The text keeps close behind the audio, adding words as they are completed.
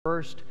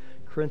1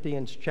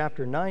 Corinthians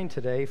chapter 9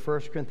 today,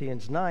 1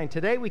 Corinthians 9.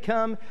 Today we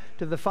come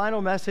to the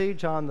final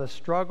message on the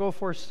struggle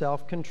for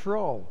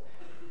self-control.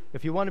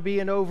 If you want to be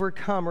an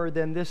overcomer,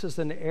 then this is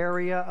an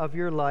area of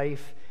your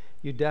life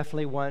you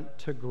definitely want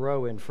to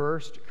grow in.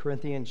 1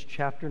 Corinthians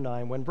chapter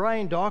 9. When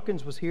Brian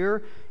Dawkins was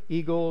here,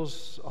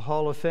 Eagles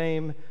Hall of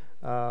Fame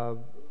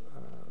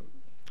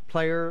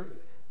player,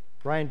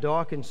 Brian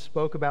Dawkins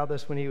spoke about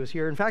this when he was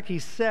here. In fact, he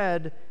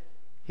said,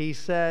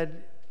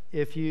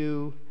 if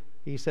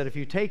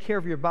you take care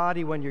of your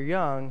body when you're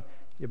young,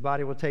 your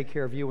body will take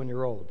care of you when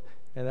you're old.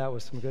 And that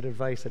was some good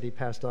advice that he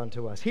passed on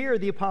to us. Here,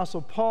 the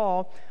Apostle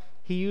Paul,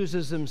 he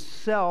uses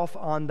himself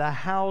on the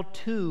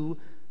how-to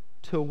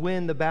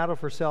win the battle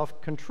for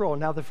self-control.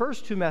 Now, the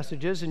first two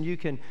messages, and you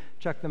can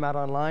check them out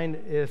online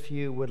if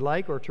you would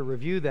like, or to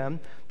review them,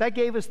 that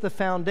gave us the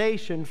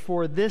foundation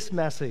for this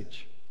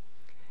message.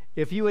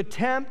 If you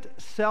attempt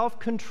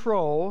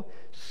self-control,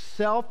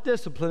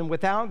 self-discipline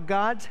without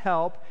God's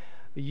help,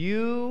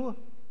 you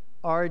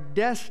are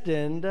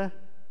destined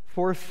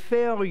for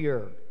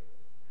failure.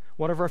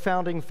 One of our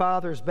founding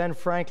fathers, Ben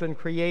Franklin,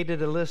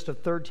 created a list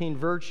of 13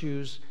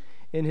 virtues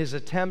in his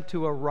attempt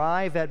to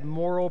arrive at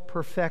moral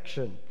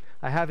perfection.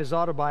 I have his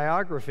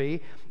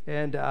autobiography,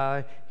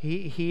 and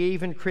he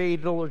even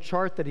created a little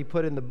chart that he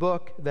put in the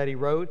book that he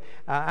wrote.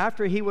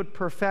 After he would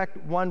perfect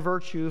one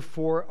virtue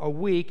for a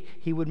week,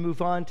 he would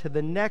move on to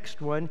the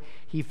next one.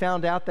 He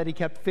found out that he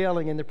kept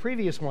failing in the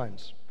previous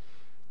ones.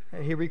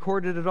 He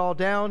recorded it all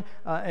down,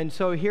 and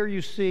so here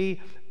you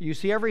see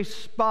every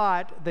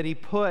spot that he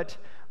put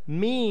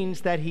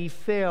means that he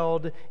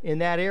failed in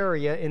that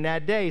area in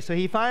that day. So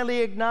he finally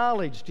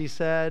acknowledged, he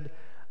said,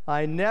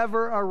 I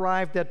never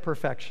arrived at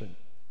perfection.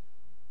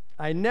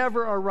 I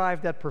never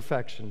arrived at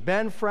perfection.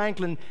 Ben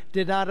Franklin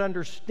did not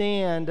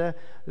understand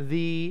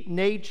the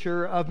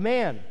nature of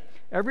man.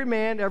 Every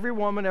man, every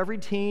woman, every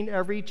teen,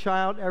 every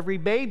child, every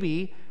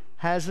baby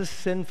has a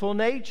sinful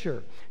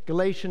nature.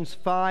 Galatians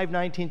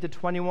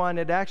 5:19-21,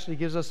 it actually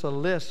gives us a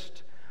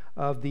list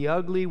of the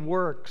ugly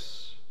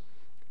works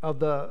of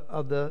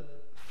the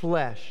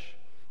flesh.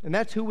 And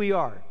that's who we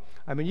are.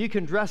 I mean, you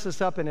can dress us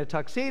up in a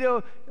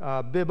tuxedo,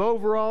 bib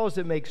overalls,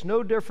 it makes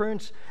no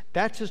difference.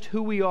 That's just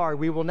who we are.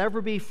 We will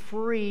never be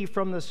free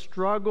from the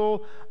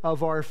struggle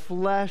of our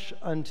flesh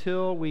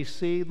until we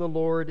see the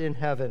Lord in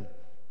heaven.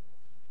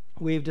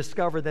 We've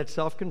discovered that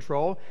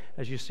self-control,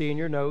 as you see in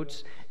your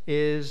notes,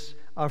 is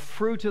a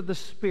fruit of the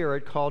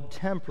Spirit called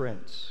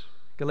temperance.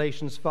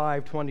 Galatians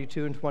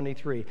 5:22 and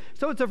 23.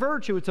 So it's a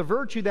virtue. It's a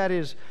virtue that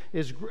is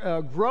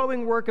a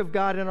growing work of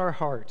God in our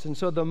hearts. And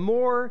so the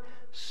more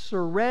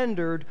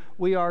surrendered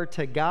we are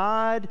to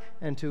God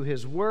and to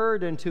His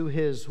Word and to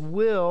His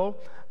will,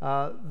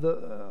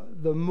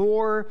 the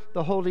more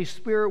the Holy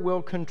Spirit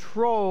will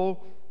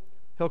control.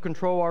 He'll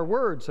control our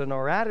words and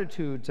our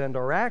attitudes and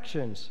our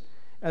actions.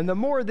 And the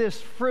more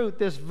this fruit,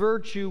 this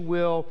virtue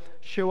will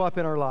show up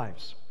in our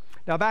lives.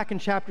 Now, back in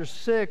chapter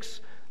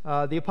 6,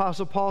 the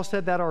Apostle Paul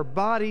said that our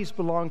bodies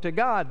belong to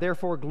God.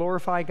 Therefore,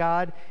 glorify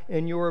God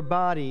in your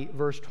body,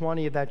 verse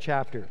 20 of that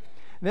chapter.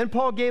 And then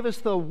Paul gave us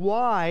the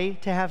why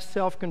to have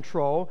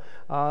self-control.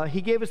 He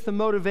gave us the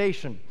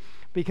motivation.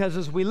 Because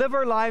as we live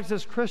our lives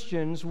as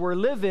Christians, we're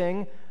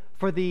living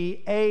for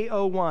the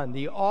AO1,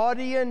 the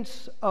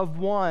audience of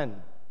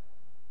one.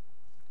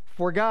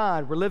 For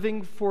God. We're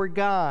living for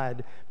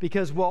God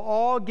because we'll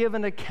all give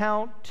an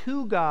account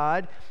to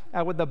God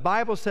at what the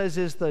Bible says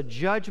is the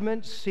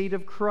judgment seat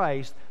of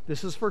Christ.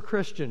 This is for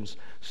Christians.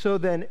 So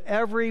then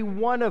every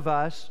one of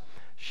us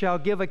shall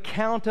give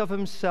account of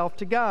himself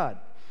to God.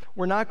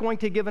 We're not going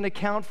to give an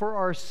account for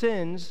our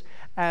sins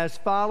as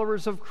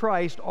followers of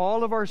Christ.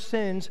 All of our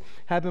sins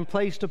have been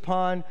placed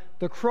upon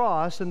the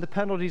cross and the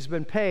penalty's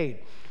been paid.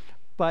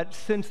 But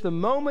since the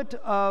moment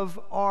of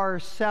our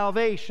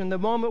salvation, the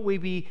moment we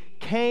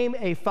became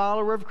a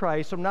follower of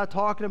Christ, I'm not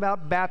talking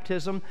about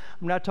baptism,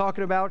 I'm not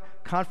talking about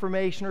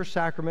confirmation or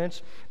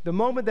sacraments, the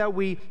moment that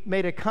we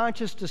made a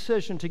conscious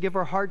decision to give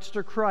our hearts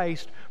to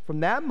Christ, from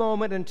that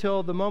moment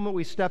until the moment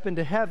we step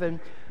into heaven,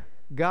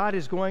 God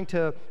is going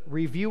to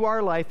review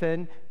our life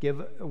and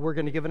we're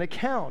going to give an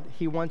account.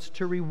 He wants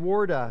to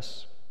reward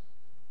us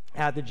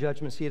at the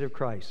judgment seat of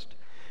Christ.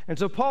 And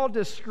so Paul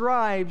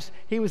describes,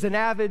 he was an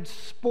avid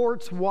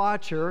sports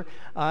watcher,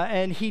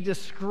 and he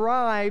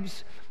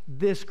describes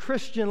this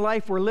Christian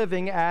life we're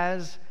living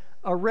as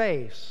a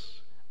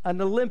race,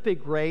 an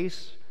Olympic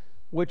race,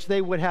 which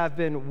they would have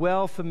been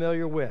well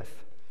familiar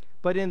with.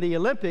 But in the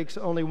Olympics,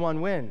 only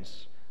one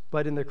wins.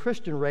 But in the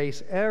Christian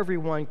race,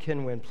 everyone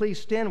can win. Please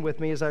stand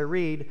with me as I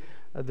read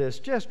this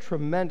just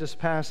tremendous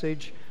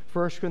passage,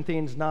 1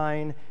 Corinthians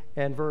 9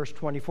 and verse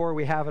 24.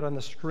 We have it on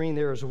the screen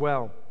there as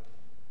well.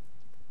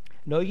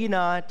 Know ye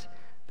not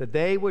that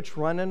they which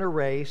run in a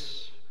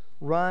race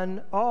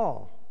run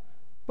all,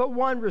 but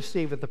one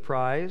receiveth the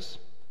prize?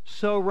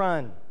 So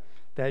run,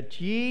 that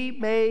ye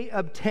may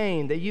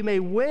obtain, that ye may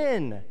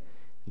win.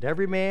 And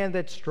every man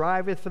that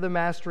striveth for the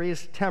mastery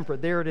is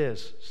temperate. There it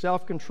is,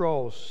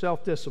 self-control,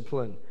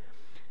 self-discipline.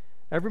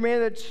 Every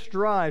man that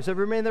strives,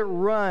 every man that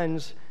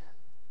runs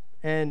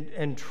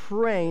and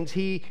trains.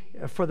 He,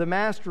 for the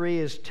mastery,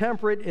 is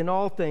temperate in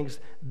all things.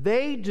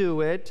 They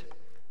do it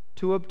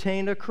to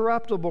obtain a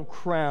corruptible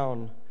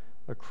crown,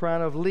 a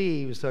crown of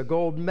leaves, a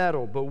gold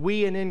medal, but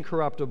we an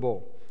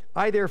incorruptible.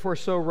 I therefore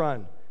so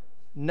run,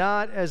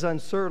 not as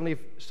uncertainly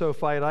so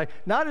fight I,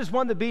 not as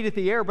one that beateth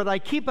the air, but I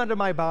keep unto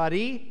my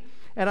body,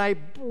 and I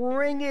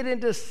bring it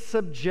into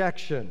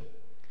subjection,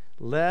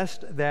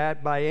 lest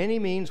that by any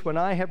means, when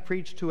I have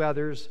preached to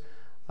others,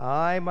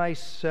 I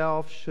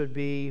myself should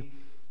be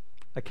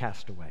a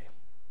castaway.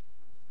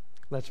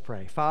 Let's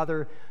pray.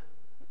 Father,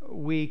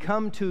 we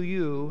come to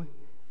you,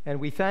 and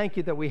we thank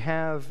you that we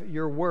have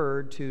your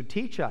word to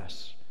teach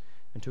us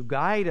and to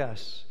guide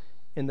us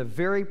in the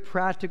very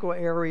practical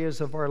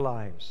areas of our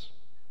lives.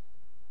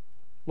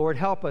 Lord,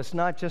 help us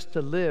not just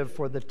to live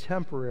for the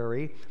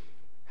temporary,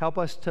 help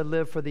us to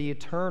live for the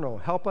eternal.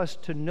 Help us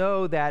to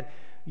know that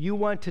you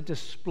want to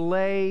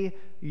display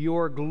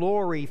your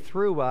glory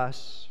through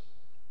us,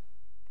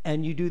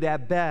 and you do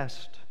that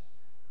best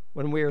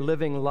when we are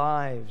living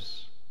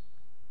lives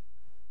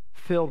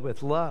filled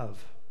with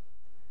love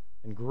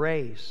and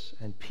grace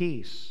and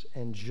peace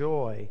and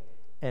joy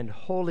and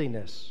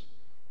holiness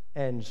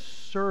and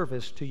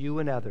service to you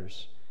and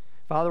others.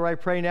 Father, I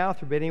pray now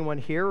through anyone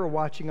here or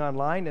watching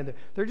online, and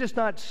they're just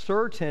not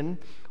certain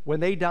when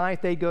they die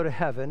if they go to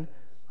heaven.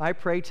 I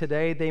pray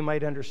today they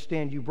might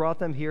understand you brought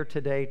them here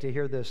today to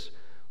hear this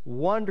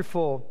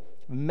wonderful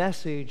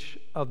message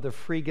of the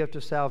free gift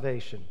of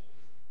salvation.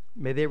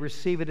 May they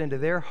receive it into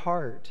their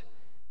heart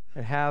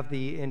and have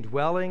the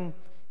indwelling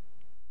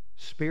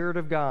Spirit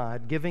of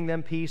God giving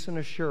them peace and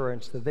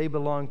assurance that they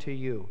belong to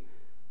you.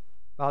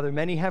 Father,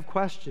 many have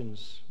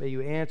questions. May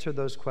you answer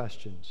those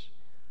questions.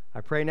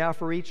 I pray now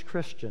for each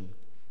Christian.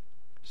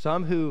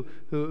 Some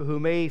who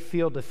may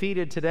feel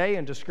defeated today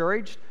and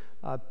discouraged,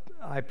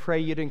 I pray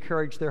you'd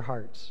encourage their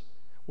hearts,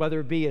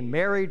 whether it be in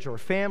marriage or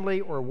family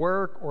or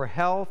work or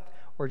health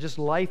or just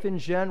life in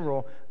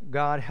general.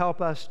 God,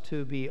 help us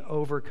to be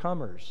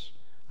overcomers.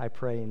 I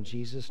pray in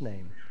Jesus'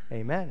 name.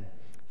 Amen.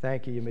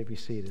 Thank you. You may be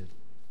seated.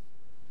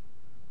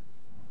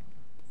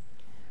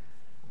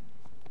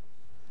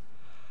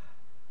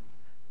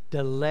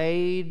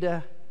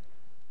 Delayed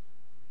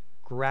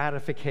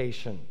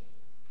gratification.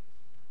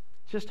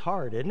 Just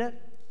hard, isn't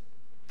it?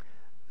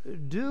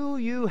 Do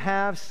you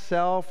have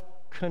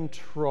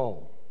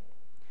self-control?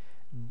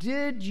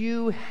 Did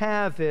you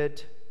have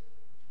it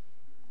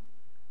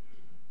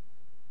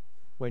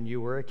when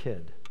you were a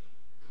kid?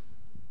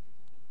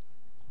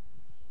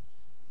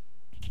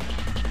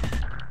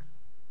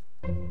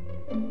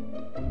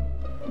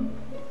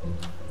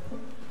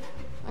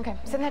 Okay,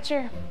 sit in that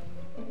chair.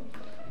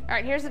 All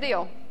right, here's the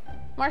deal.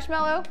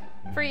 Marshmallow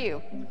for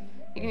you.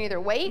 You can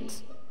either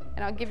wait,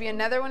 and I'll give you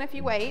another one if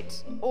you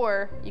wait,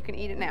 or you can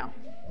eat it now.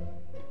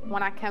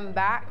 When I come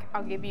back,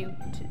 I'll give you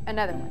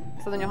another one,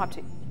 so then you'll have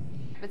two.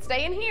 But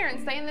stay in here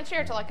and stay in the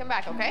chair till I come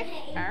back, okay?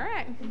 All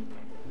right.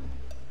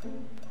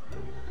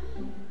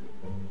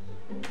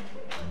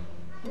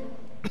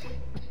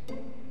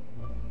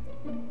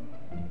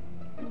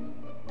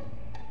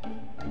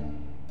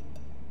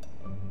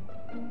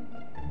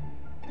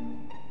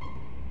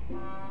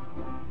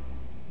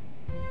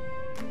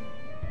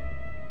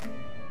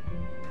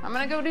 I'm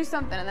gonna go do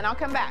something and then I'll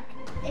come back.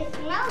 It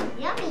smells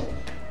yummy.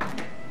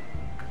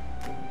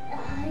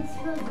 It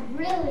smells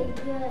really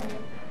good.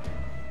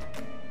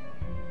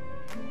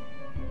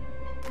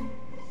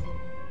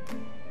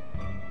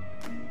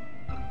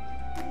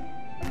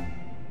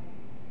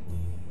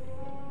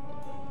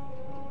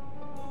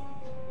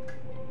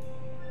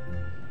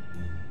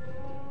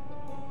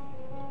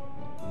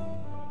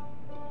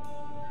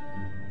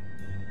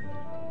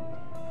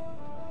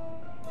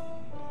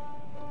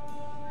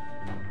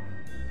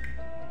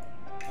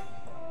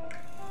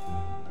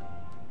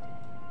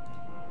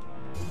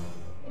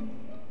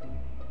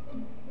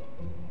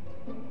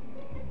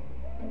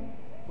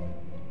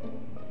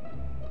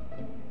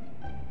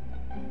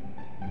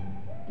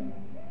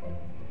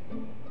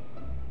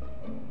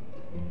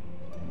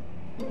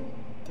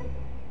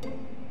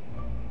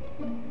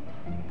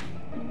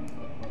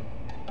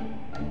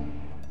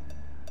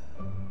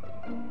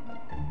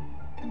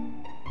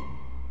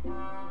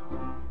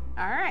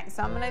 All right,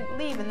 so I'm gonna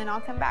leave and then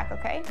I'll come back,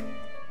 okay?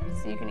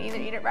 So you can either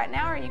eat it right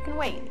now or you can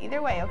wait. Either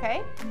way,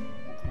 okay?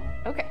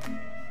 Okay.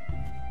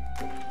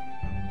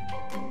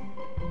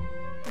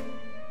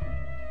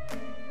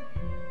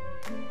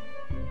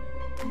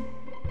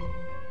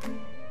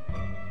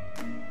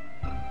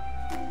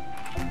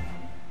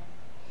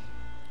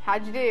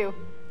 How'd you do?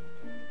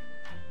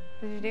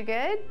 Did you do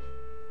good?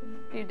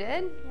 You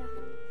did?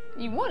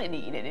 Yeah. You wanted to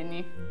eat it, didn't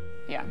you?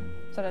 Yeah.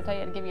 So did I tell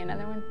you to give you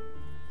another one?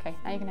 Okay,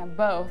 now you can have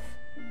both.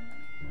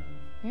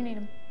 You need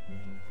them.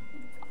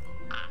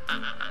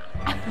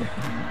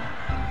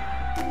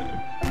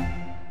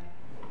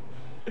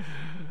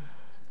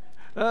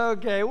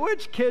 Okay,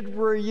 which kid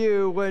were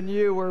you when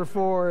you were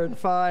 4 and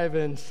 5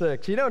 and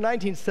 6? You know,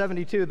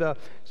 1972, the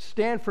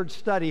Stanford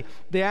study,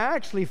 they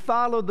actually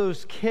followed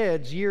those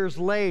kids years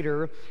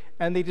later,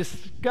 and they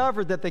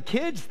discovered that the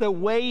kids that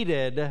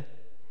waited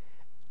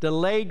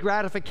delayed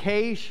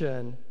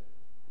gratification.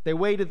 They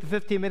waited the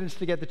 15 minutes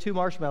to get the 2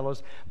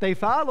 marshmallows. They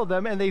followed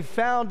them, and they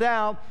found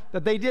out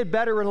that they did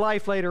better in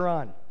life later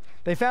on.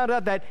 They found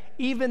out that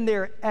even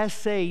their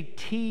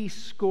SAT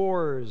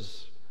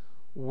scores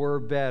were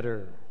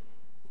better.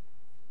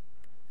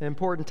 An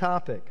important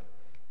topic.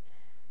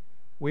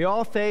 We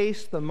all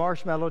face the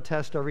marshmallow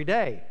test every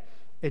day.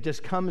 It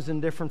just comes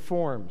in different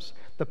forms.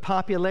 The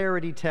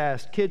popularity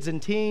test. Kids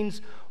and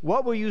teens,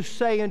 what will you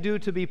say and do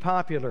to be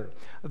popular?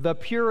 The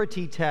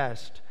purity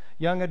test.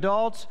 Young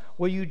adults,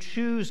 will you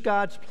choose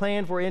God's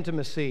plan for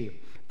intimacy?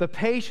 The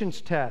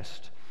patience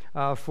test.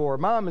 For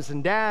moms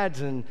and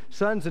dads and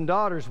sons and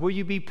daughters, will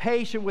you be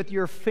patient with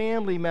your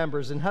family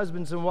members and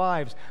husbands and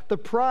wives? The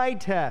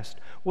pride test.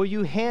 Will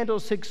you handle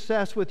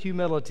success with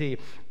humility?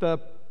 The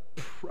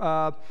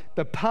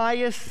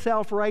pious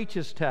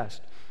self-righteous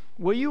test.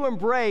 Will you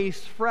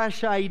embrace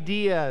fresh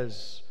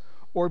ideas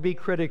or be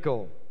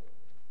critical?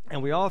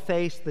 And we all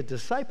face the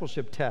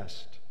discipleship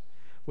test.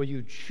 Will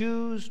you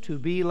choose to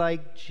be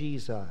like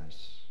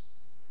Jesus?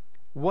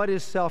 What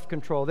is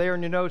self-control? There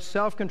in your notes,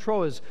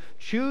 self-control is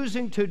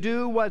choosing to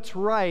do what's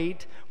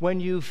right when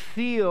you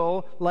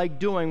feel like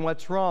doing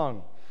what's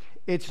wrong.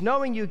 It's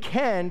knowing you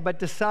can, but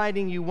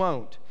deciding you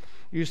won't.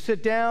 You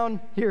sit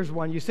down, here's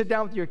one, you sit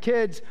down with your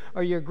kids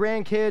or your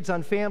grandkids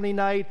on family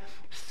night.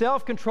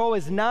 Self-control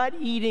is not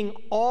eating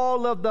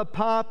all of the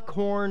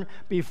popcorn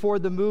before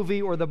the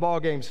movie or the ball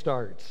game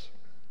starts.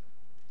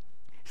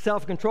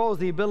 Self-control is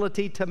the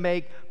ability to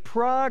make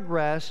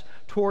progress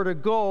toward a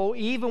goal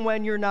even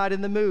when you're not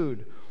in the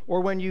mood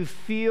or when you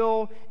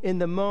feel in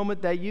the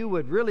moment that you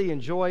would really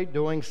enjoy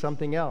doing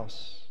something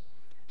else.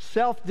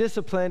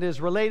 Self-discipline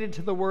is related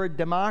to the word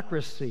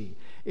democracy.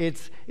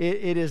 It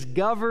is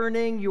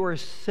governing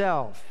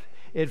yourself.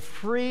 It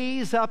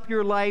frees up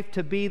your life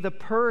to be the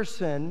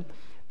person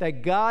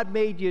that God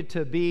made you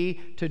to be,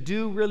 to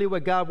do really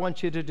what God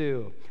wants you to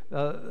do.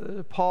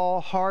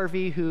 Paul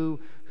Harvey, who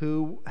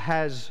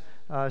has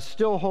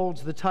still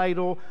holds the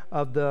title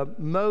of the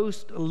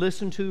most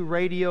listened to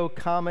radio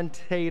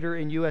commentator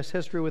in U.S.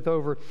 history with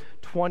over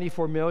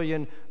 24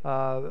 million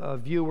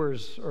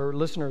viewers or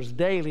listeners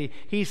daily.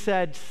 He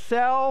said,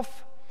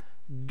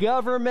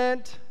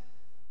 self-government,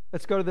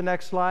 let's go to the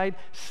next slide,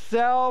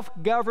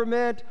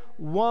 self-government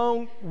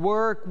won't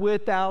work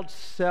without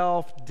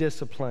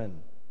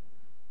self-discipline.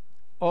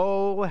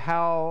 Oh,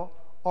 how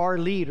our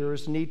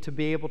leaders need to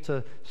be able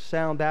to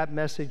sound that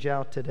message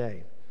out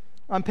today.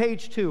 On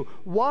page 2,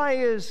 why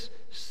is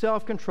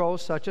self-control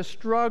such a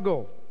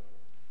struggle?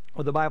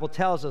 Well, the Bible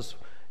tells us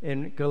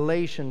in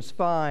Galatians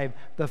 5,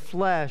 the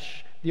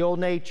flesh, the old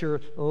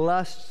nature,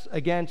 lusts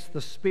against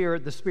the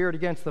spirit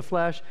against the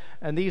flesh,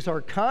 and these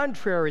are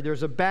contrary.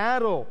 There's a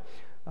battle,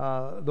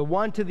 the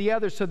one to the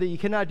other, so that you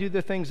cannot do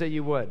the things that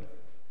you would.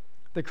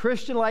 The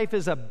Christian life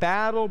is a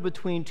battle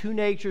between 2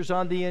 natures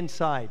on the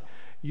inside.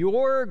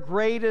 Your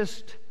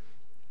greatest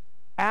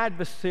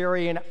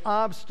adversary and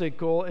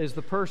obstacle is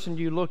the person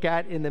you look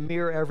at in the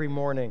mirror every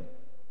morning.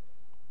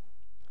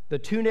 The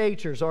 2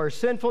 natures, our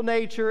sinful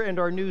nature and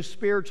our new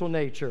spiritual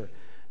nature.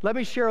 Let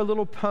me share a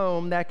little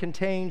poem that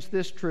contains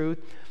this truth,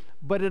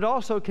 but it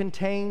also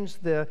contains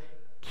the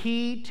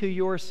key to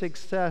your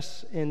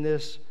success in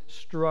this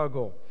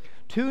struggle.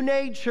 2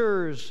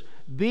 natures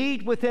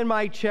beat within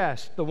my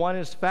chest. The one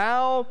is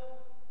foul,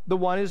 the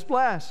one is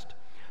blessed.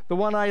 The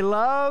one I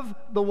love,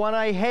 the one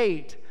I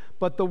hate.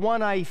 But the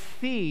one I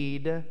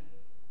feed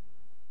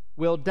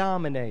will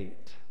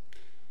dominate.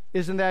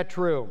 Isn't that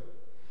true?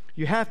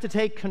 You have to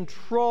take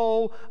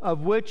control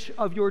of which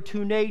of your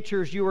 2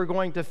 natures you are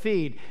going to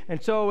feed.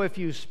 And so if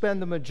you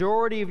spend the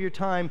majority of your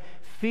time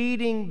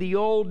feeding the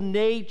old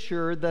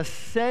nature, the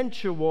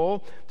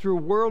sensual, through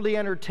worldly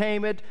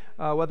entertainment,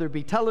 whether it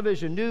be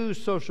television,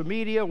 news, social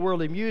media,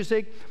 worldly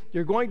music,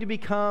 you're going to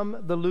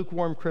become the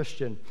lukewarm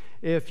Christian.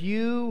 If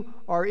you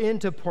are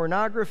into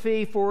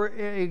pornography, for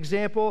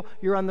example,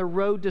 you're on the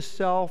road to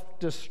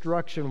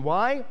self-destruction.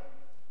 Why?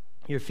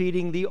 You're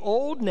feeding the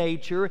old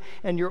nature,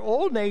 and your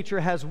old nature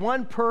has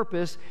one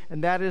purpose,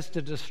 and that is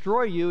to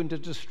destroy you and to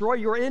destroy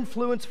your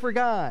influence for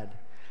God.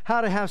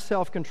 How to have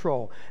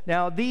self-control.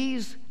 Now,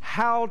 these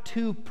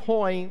how-to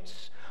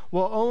points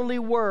will only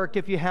work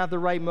if you have the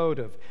right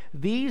motive.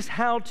 These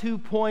how-to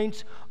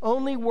points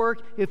only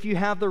work if you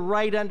have the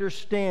right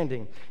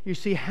understanding. You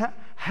see,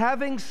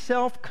 having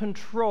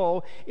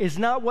self-control is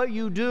not what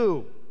you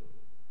do.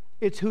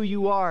 It's who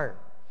you are.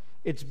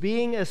 It's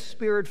being a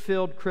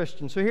Spirit-filled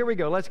Christian. So here we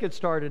go. Let's get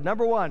started.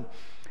 Number 1,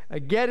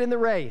 get in the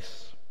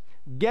race.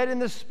 Get in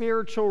the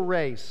spiritual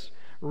race.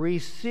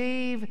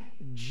 Receive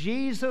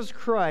Jesus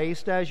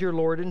Christ as your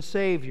Lord and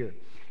Savior.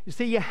 You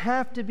see, you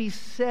have to be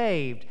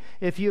saved.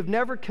 If you've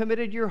never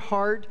committed your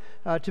heart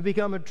to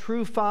become a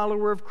true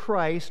follower of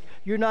Christ,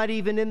 you're not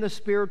even in the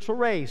spiritual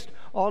race.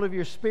 All of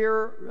your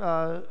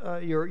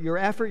your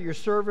effort, your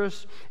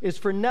service is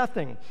for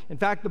nothing. In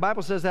fact, the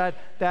Bible says that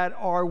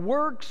our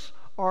works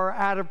are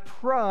out of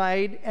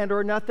pride and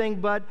are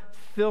nothing but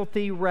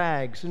filthy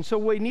rags. And so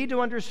we need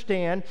to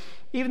understand,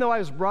 even though I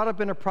was brought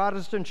up in a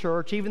Protestant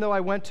church, even though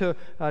I went to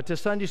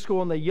Sunday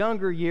school in the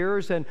younger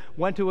years and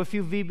went to a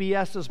few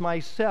VBSs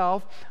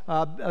myself,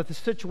 the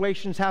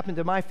situations happened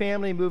to my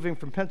family moving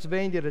from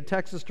Pennsylvania to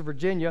Texas to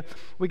Virginia.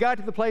 We got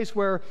to the place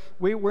where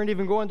we weren't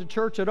even going to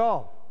church at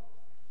all.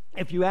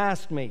 If you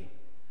asked me,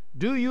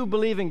 do you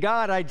believe in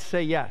God? I'd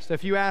say yes.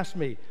 If you asked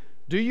me,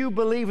 do you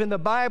believe in the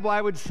Bible?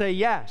 I would say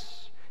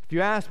yes. If you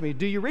asked me,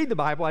 do you read the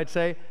Bible? I'd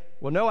say,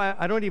 well, no,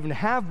 I don't even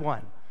have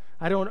one.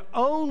 I don't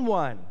own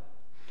one.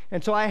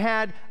 And so I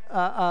had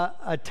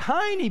a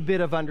tiny bit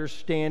of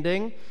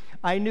understanding.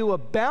 I knew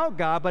about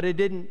God, but I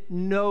didn't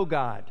know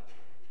God.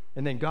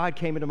 And then God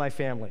came into my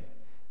family.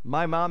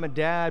 My mom and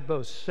dad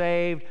both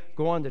saved,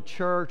 going to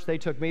church. They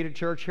took me to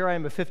church. Here I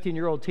am, a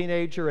 15-year-old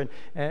teenager,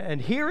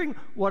 and hearing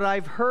what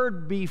I've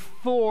heard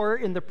before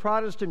in the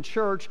Protestant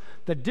church,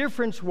 the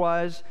difference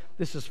was,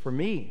 this is for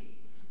me.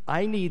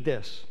 I need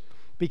this.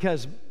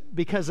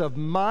 Because of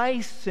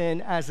my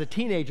sin as a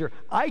teenager,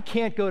 I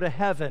can't go to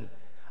heaven.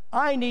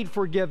 I need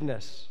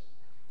forgiveness.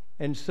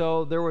 And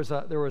so there was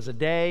a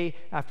day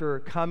after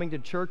coming to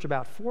church,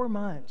 about 4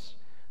 months,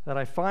 that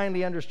I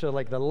finally understood,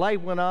 like the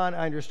light went on,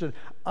 I understood,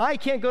 I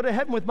can't go to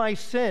heaven with my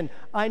sin.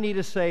 I need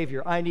a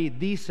Savior. I need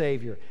the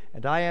Savior.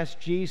 And I asked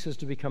Jesus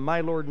to become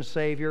my Lord and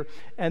Savior,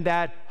 and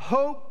that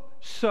hope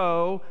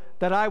so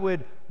that I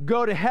would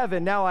go to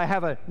heaven. Now I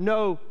have a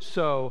no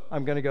so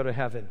I'm going to go to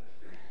heaven.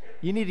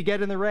 You need to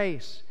get in the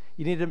race.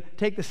 You need to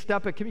take the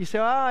step. You say,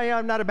 yeah,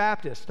 I'm not a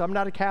Baptist. I'm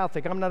not a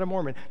Catholic. I'm not a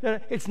Mormon. No,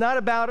 it's not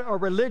about a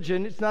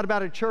religion. It's not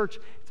about a church.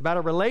 It's about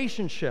a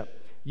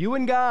relationship. You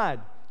and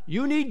God.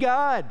 You need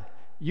God.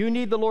 You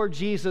need the Lord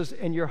Jesus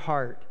in your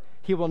heart.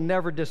 He will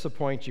never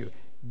disappoint you.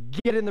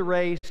 Get in the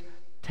race.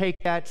 Take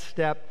that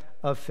step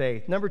of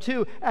faith. Number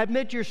 2,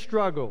 admit your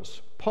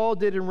struggles. Paul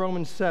did in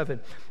Romans 7.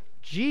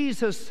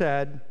 Jesus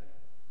said,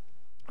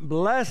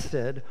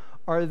 Blessed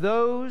are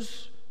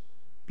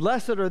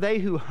they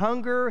who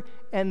hunger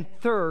and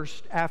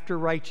thirst after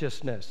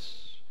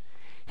righteousness.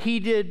 He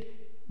did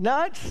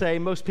not say,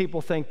 most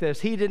people think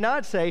this, he did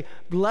not say,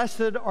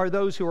 blessed are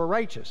those who are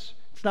righteous.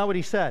 It's not what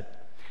he said.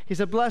 He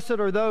said, blessed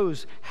are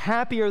those,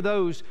 happy are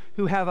those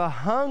who have a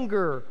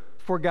hunger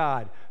for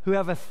God, who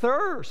have a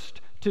thirst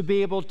to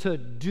be able to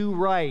do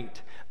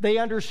right. They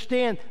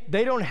understand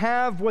they don't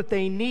have what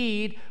they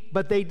need,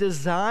 but they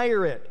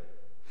desire it.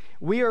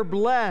 We are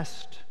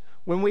blessed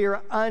when we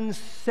are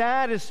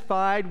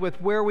unsatisfied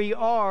with where we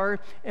are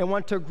and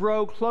want to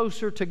grow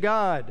closer to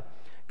God.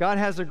 God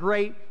has a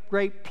great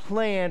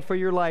plan for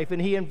your life,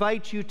 and He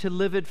invites you to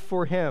live it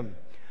for Him.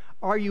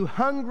 Are you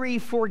hungry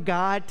for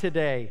God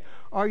today?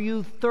 Are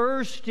you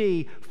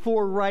thirsty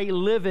for right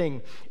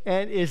living?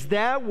 And is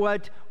that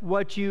what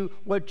you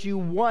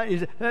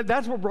want?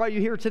 That's what brought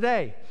you here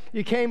today.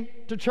 You came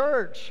to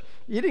church.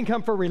 You didn't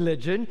come for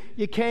religion.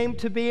 You came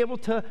to be able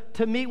to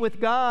meet with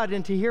God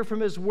and to hear from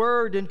His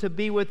Word and to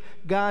be with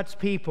God's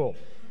people.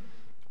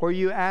 Or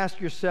you ask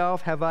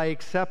yourself, have I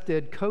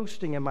accepted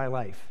coasting in my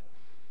life?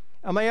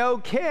 Am I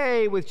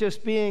okay with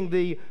just being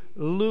the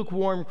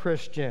lukewarm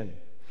Christian?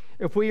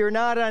 If we are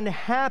not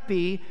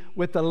unhappy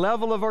with the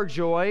level of our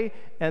joy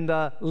and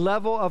the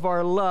level of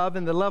our love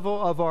and the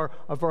level of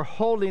our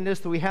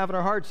holiness that we have in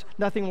our hearts,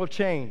 nothing will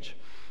change.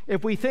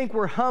 If we think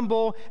we're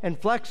humble and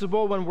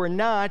flexible when we're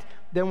not,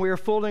 then we are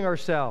fooling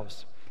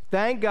ourselves.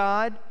 Thank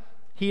God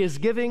He is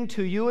giving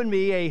to you and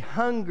me a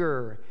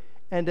hunger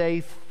and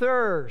a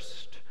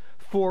thirst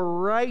for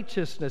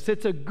righteousness.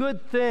 It's a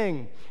good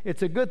thing.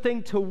 It's a good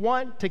thing to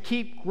want to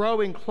keep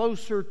growing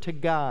closer to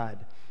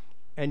God.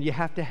 And you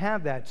have to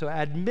have that. So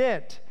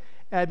admit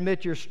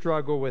your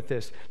struggle with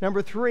this.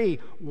 Number 3,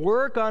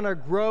 work on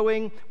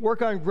growing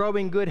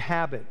good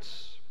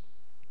habits.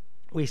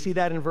 We see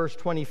that in verse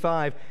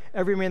 25.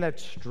 Every man that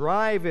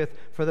striveth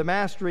for the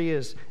mastery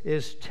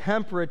is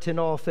temperate in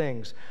all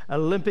things.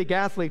 Olympic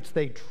athletes,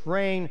 they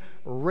train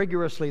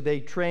rigorously, they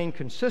train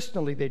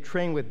consistently, they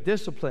train with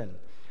discipline.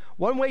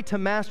 One way to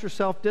master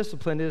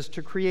self-discipline is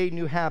to create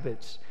new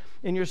habits.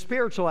 In your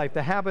spiritual life,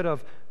 the habit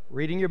of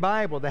reading your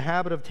Bible, the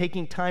habit of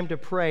taking time to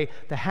pray,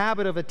 the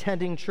habit of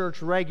attending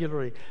church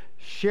regularly,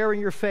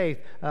 sharing your faith,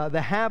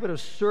 the habit of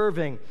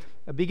serving.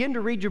 Begin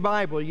to read your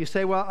Bible. You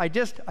say, well, I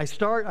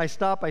start, I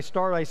stop, I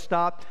start, I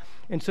stop.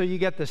 And so you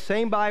get the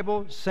same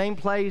Bible, same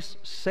place,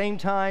 same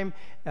time,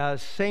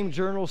 same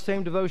journal,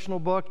 same devotional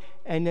book,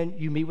 and then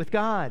you meet with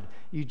God.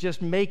 You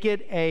just make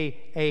it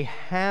a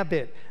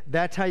habit.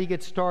 That's how you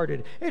get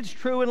started. It's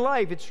true in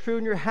life. It's true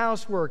in your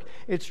housework.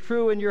 It's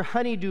true in your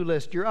honey-do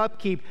list, your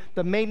upkeep,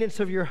 the maintenance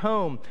of your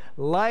home.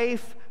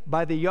 Life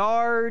by the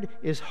yard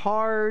is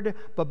hard,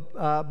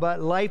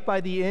 but life by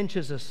the inch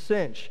is a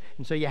cinch.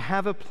 And so you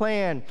have a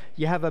plan.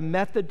 You have a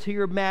method to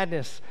your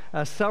madness.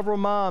 Several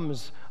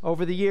moms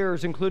over the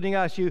years, including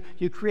us,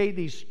 you create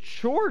these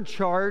chore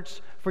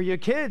charts for your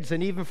kids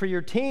and even for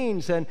your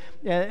teens, and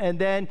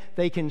then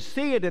they can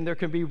see it, and there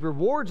can be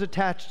rewards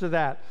attached to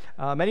that.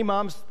 Many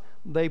moms,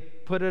 they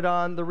put it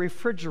on the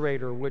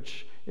refrigerator,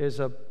 which is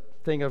a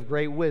thing of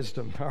great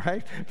wisdom, all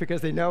right?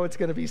 Because they know it's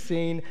going to be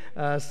seen,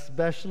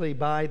 especially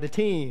by the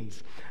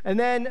teens. And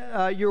then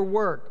your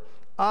work,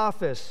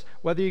 office,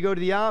 whether you go to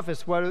the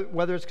office,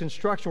 whether it's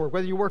construction work,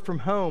 whether you work from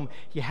home,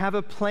 you have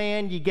a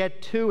plan, you get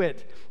to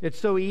it. It's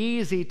so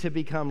easy to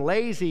become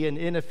lazy and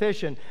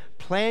inefficient.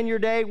 Plan your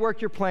day,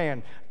 work your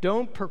plan.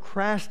 Don't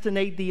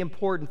procrastinate the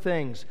important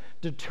things.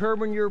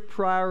 Determine your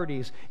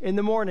priorities. In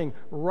the morning,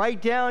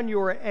 write down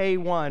your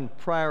A1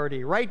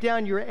 priority, write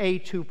down your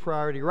A2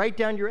 priority, write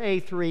down your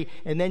A3,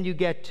 and then you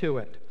get to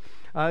it.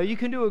 You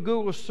can do a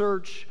Google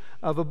search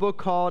of a book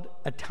called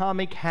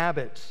Atomic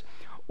Habits.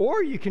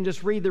 Or you can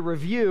just read the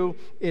review.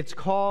 It's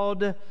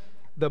called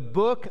the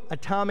book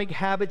Atomic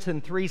Habits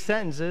in 3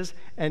 sentences,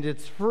 and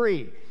it's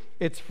free.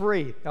 It's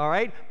free, all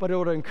right? But it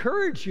will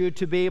encourage you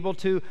to be able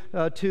to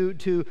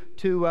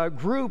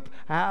group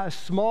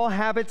small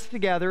habits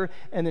together,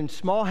 and then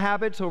small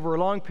habits over a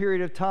long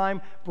period of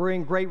time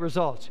bring great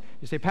results.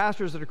 You say,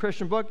 Pastor, is it a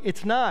Christian book?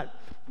 It's not.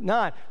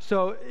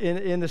 So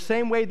in the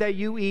same way that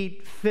you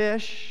eat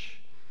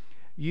fish,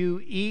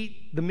 you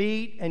eat the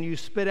meat, and you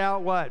spit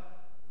out what?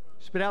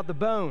 Spit out the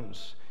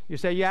bones. You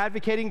say, you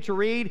advocating to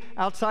read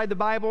outside the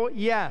Bible?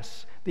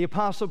 Yes. The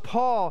Apostle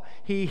Paul,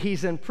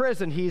 he's in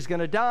prison. He's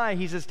going to die.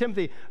 He says,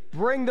 Timothy,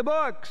 bring the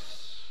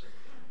books.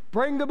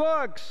 Bring the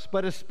books,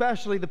 but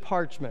especially the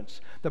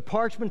parchments. The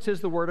parchments is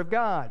the Word of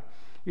God.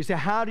 You say,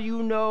 how do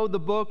you know the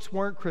books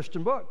weren't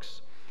Christian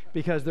books?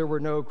 Because there were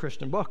no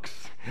Christian books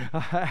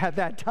at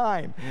that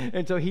time.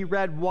 And so he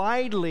read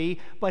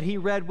widely, but he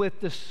read with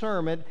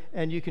discernment,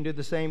 and you can do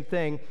the same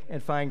thing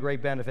and find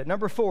great benefit.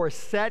 Number 4,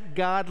 set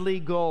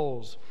godly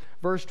goals.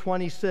 Verse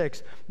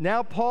 26.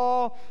 Now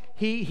Paul,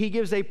 he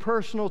gives a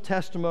personal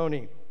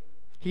testimony.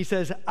 He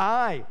says,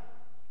 I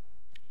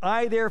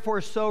therefore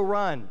so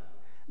run,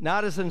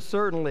 not as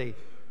uncertainly,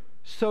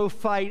 so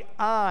fight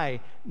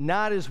I,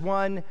 not as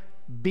one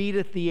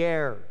beateth the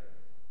air.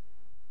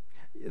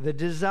 The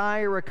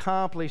desire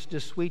accomplished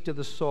is sweet to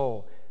the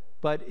soul,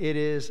 but it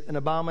is an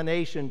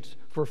abomination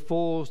for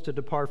fools to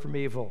depart from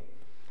evil.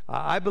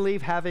 I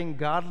believe having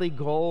godly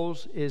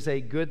goals is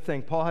a good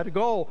thing. Paul had a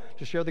goal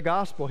to share the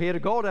gospel. He had a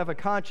goal to have a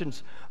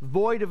conscience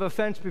void of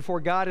offense before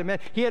God and men.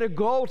 He had a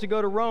goal to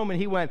go to Rome, and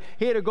he went.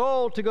 He had a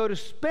goal to go to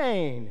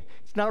Spain.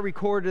 It's not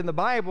recorded in the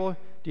Bible.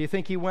 Do you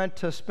think he went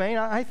to Spain?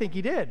 I think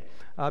he did,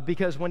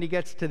 because when he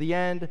gets to the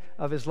end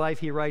of his life,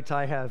 he writes,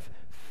 I have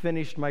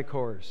finished my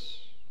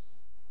course.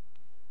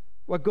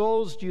 What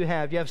goals do you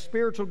have? Do you have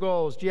spiritual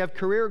goals? Do you have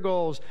career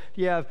goals?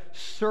 Do you have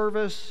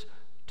service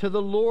to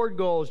the Lord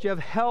goals? Do you have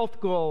health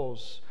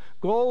goals?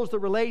 Goals that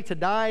relate to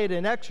diet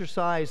and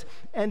exercise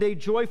and a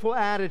joyful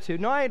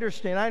attitude. No, I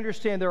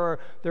understand there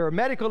are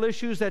medical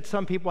issues that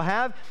some people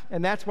have,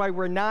 and that's why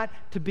we're not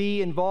to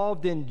be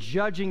involved in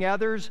judging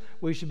others.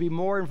 We should be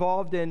more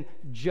involved in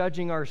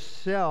judging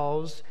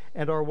ourselves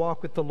and our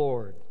walk with the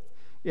Lord.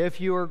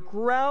 If you're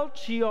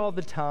grouchy all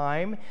the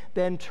time,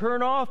 then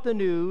turn off the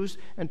news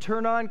and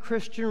turn on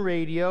Christian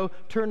radio,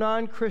 turn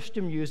on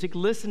Christian music,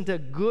 listen to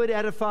good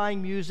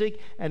edifying music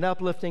and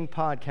uplifting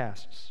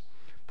podcasts.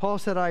 Paul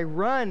said, I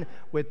run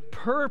with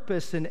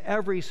purpose in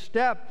every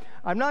step.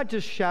 I'm not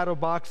just shadow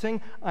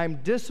boxing. I'm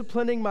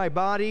disciplining my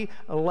body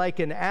like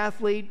an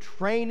athlete,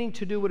 training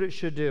to do what it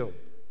should do.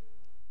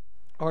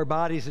 Our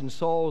bodies and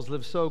souls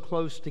live so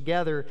close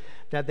together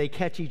that they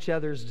catch each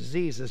other's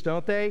diseases,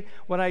 don't they?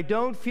 When I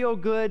don't feel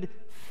good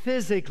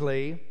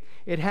physically,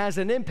 it has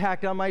an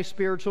impact on my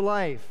spiritual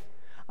life.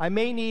 I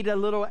may need a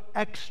little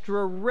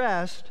extra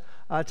rest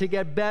to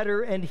get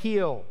better and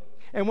heal.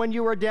 And when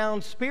you are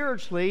down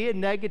spiritually, it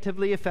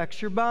negatively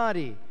affects your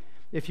body.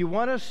 If you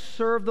want to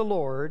serve the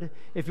Lord,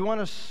 if you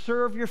want to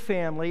serve your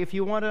family, if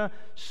you want to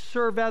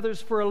serve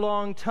others for a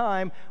long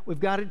time, we've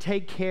got to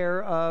take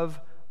care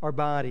of our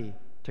body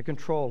to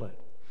control it.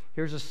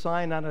 Here's a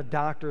sign on a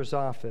doctor's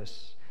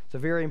office. It's a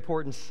very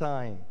important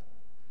sign.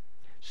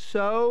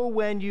 So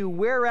when you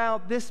wear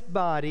out this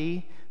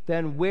body,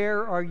 then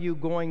where are you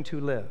going to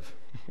live?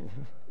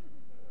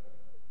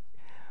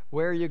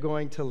 Where are you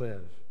going to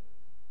live?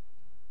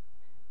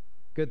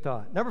 Good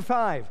thought. Number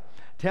 5,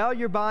 tell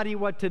your body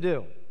what to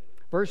do.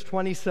 Verse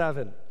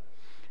 27.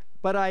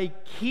 But I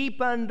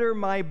keep under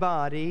my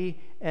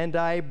body and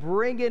I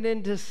bring it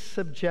into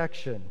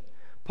subjection.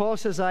 Paul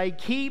says, I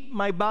keep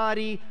my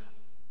body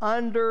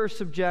under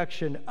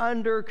subjection,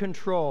 under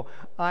control.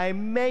 I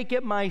make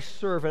it my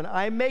servant.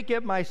 I make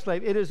it my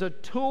slave. It is a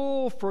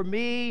tool for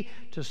me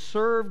to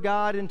serve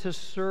God and to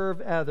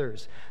serve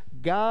others.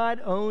 God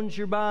owns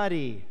your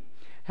body.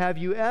 Have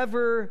you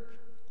ever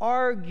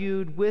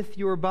argued with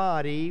your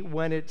body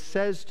when it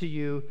says to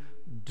you,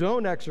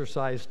 don't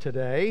exercise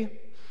today?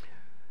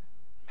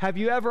 Have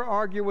you ever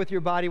argued with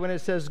your body when it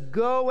says,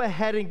 go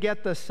ahead and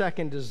get the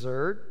second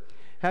dessert?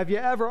 Have you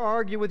ever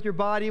argued with your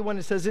body when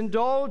it says,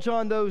 indulge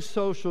on those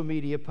social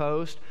media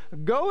posts?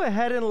 Go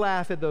ahead and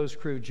laugh at those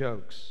crude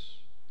jokes.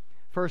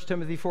 1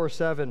 Timothy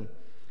 4:7,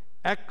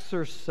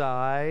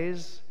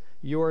 exercise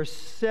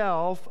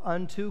yourself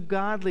unto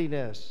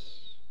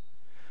godliness.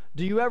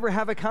 Do you ever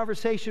have a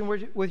conversation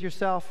with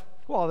yourself?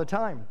 Well, all the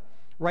time.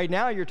 Right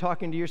now, you're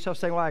talking to yourself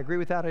saying, well, I agree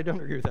with that. I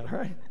don't agree with that, all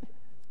right?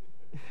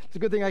 It's a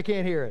good thing I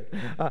can't hear it.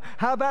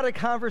 How about a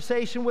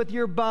conversation with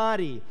your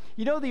body?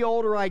 You know, the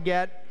older I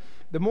get,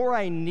 the more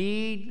I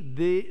need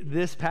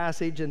this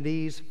passage and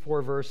these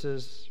 4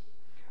 verses.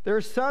 There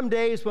are some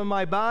days when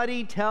my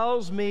body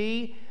tells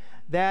me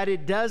that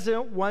it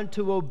doesn't want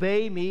to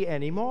obey me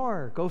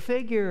anymore. Go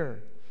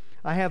figure.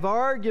 I have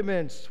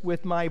arguments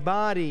with my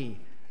body.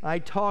 I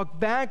talk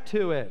back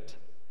to it.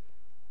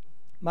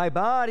 My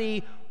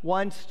body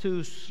wants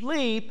to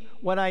sleep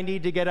when I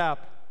need to get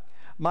up.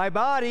 My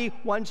body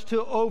wants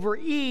to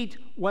overeat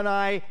when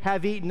I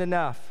have eaten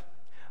enough.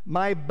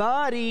 My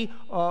body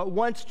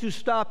wants to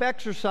stop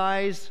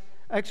exercising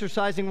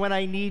when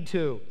I need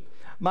to.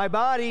 My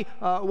body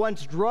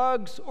wants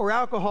drugs or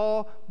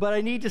alcohol, but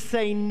I need to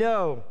say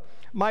no.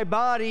 My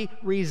body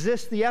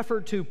resists the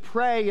effort to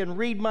pray and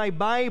read my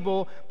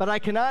Bible, but I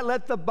cannot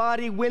let the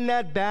body win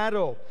that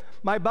battle.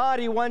 My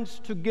body wants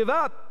to give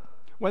up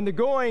when the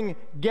going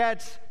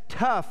gets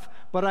tough,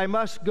 but I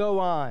must go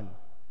on.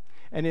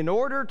 And in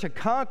order to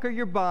conquer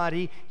your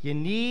body, you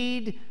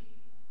need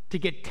to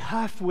get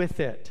tough with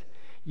it.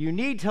 You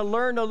need to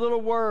learn a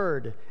little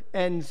word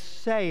and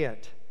say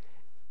it.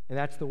 And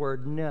that's the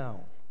word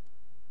no.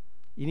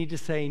 You need to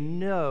say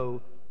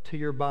no to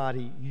your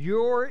body.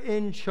 You're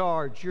in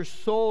charge, your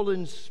soul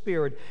and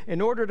spirit.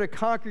 In order to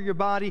conquer your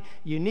body,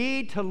 you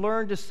need to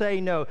learn to say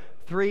no.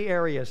 3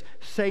 areas.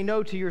 Say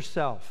no to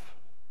yourself.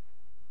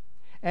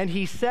 And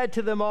he said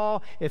to them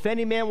all, if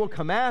any man will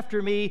come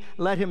after me,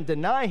 let him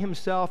deny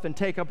himself and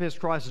take up his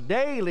cross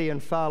daily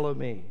and follow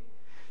me.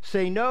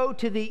 Say no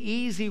to the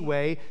easy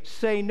way.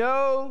 Say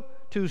no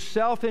to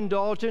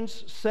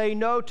self-indulgence. Say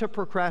no to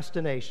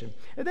procrastination.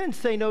 And then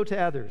say no to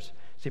others.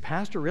 Say,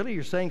 Pastor, really?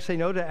 You're saying say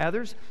no to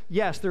others?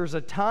 Yes, there's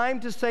a time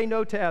to say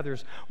no to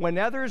others. When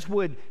others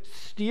would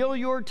steal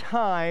your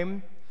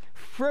time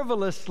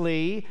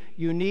frivolously,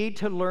 you need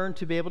to learn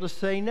to be able to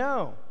say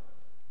no.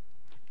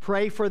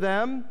 Pray for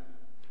them.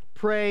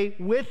 Pray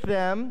with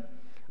them,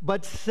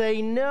 but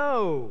say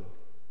no.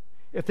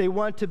 If they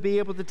want to be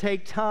able to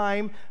take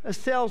time,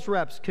 sales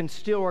reps can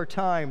steal our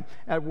time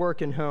at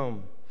work and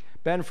home.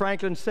 Ben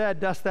Franklin said,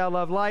 dost thou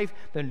love life?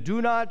 Then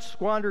do not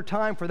squander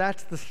time, for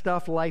that's the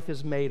stuff life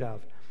is made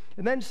of.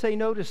 And then say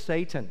no to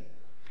Satan.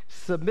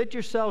 Submit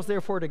yourselves,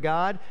 therefore, to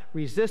God.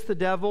 Resist the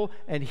devil,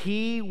 and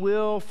he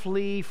will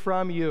flee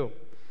from you.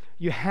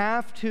 You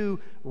have to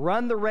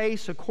run the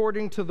race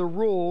according to the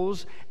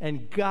rules,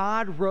 and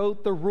God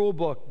wrote the rule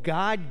book.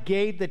 God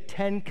gave the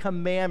 10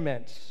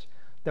 commandments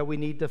that we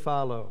need to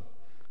follow.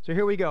 So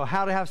here we go.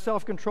 How to have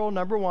self-control.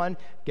 Number 1,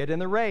 get in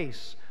the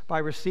race by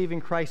receiving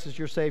Christ as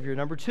your Savior.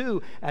 Number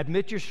 2,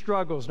 admit your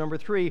struggles. Number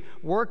 3,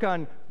 work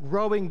on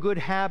growing good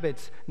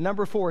habits.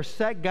 Number 4,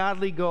 set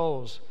godly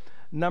goals.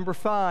 Number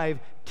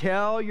 5,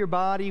 tell your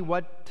body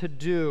what to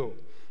do.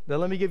 Now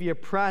let me give you a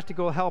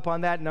practical help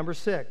on that. Number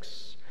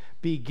 6.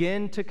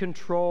 Begin to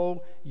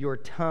control your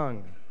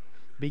tongue.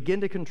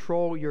 Begin to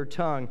control your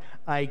tongue.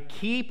 I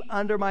keep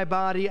under my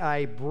body,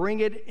 I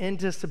bring it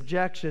into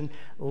subjection,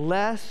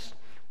 lest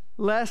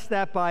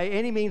that by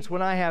any means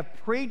when I have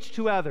preached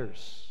to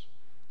others,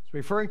 it's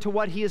referring to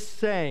what he is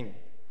saying,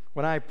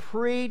 when I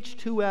preach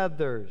to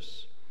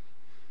others.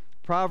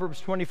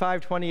 Proverbs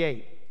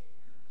 25:28.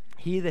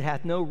 He that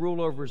hath no rule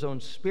over his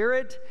own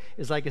spirit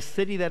is like a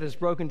city that is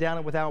broken down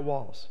and without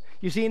walls.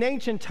 You see, in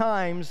ancient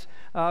times,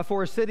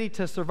 for a city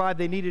to survive,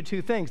 they needed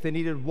 2 things. They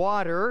needed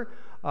water.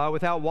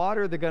 Without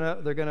water, they're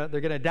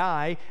gonna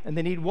die, and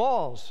they need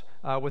walls.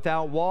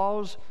 Without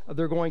walls,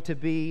 they're going to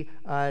be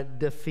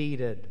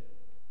defeated.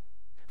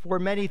 For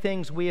many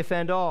things we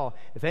offend all.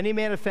 If any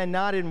man offend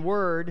not in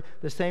word,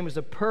 the same as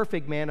a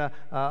perfect man,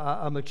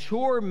 a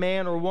mature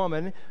man or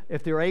woman,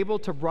 if they're able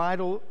to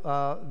bridle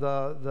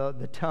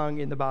the tongue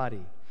in the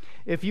body.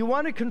 If you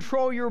want to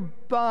control your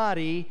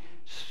body,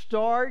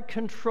 start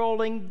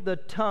controlling the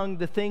tongue,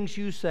 the things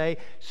you say.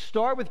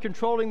 Start with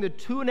controlling the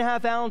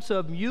 2.5 ounce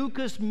of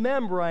mucous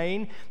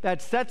membrane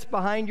that sits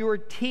behind your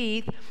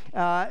teeth.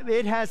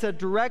 It has a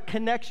direct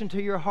connection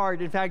to your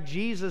heart. In fact,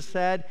 Jesus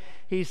said,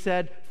 he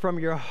said, from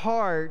your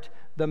heart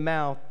the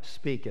mouth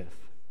speaketh.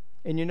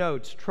 In your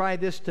notes, try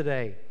this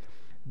today.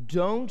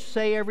 Don't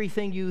say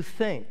everything you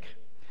think.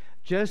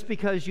 Just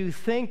because you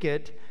think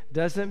it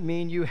doesn't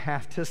mean you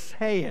have to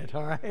say it,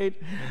 all right?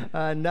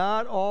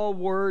 Not all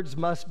words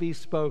must be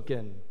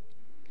spoken.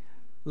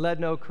 Let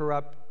no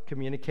corrupt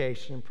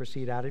communication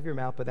proceed out of your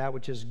mouth, but that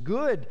which is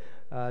good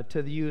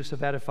to the use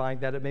of edifying,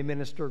 that it may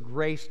minister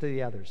grace to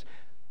the others.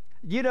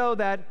 You know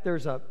that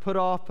there's a put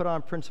off, put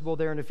on principle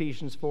there in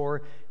Ephesians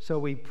 4. So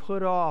we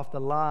put off the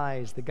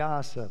lies, the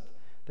gossip,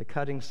 the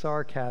cutting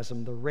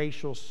sarcasm, the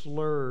racial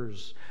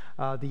slurs,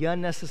 the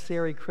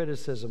unnecessary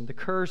criticism, the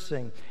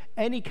cursing,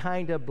 any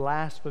kind of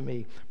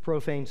blasphemy,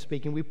 profane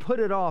speaking. We put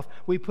it off.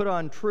 We put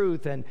on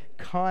truth and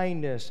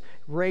kindness,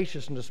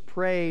 graciousness,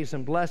 praise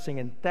and blessing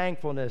and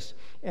thankfulness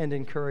and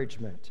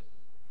encouragement.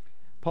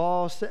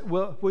 Paul said,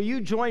 will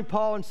you join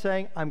Paul in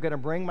saying, I'm going to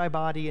bring my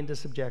body into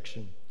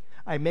subjection.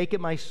 I make it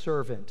my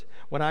servant.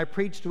 When I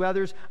preach to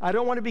others, I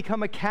don't want to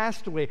become a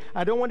castaway.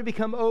 I don't want to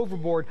become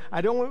overboard.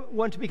 I don't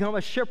want to become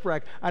a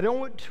shipwreck. I don't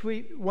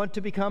want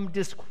to become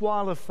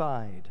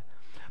disqualified.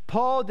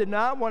 Paul did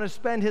not want to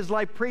spend his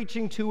life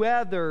preaching to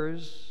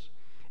others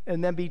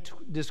and then be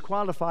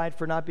disqualified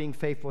for not being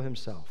faithful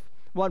himself.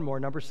 One more,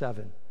 number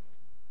 7.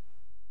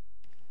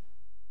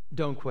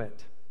 Don't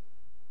quit.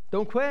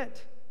 Don't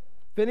quit.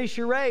 Finish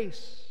your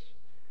race.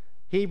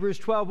 Hebrews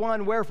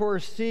 12:1, wherefore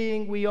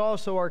seeing we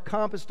also are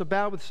compassed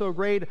about with so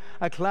great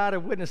a cloud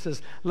of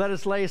witnesses, let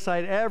us lay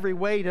aside every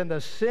weight and the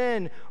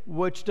sin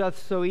which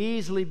doth so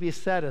easily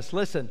beset us.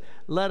 Listen,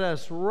 let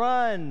us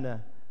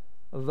run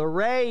the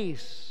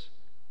race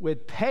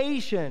with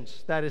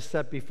patience that is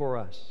set before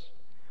us.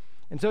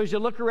 And so as you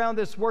look around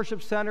this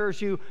worship center,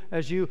 as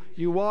you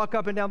walk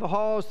up and down the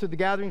halls through the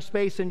gathering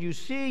space and you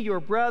see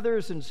your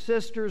brothers and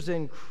sisters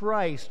in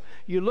Christ,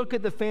 you look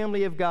at the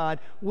family of God.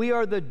 We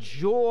are the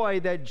joy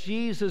that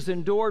Jesus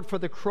endured for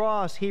the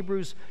cross,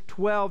 Hebrews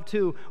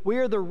 12:2. We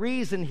are the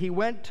reason he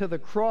went to the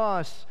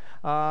cross.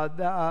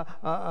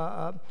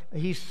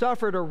 He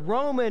suffered a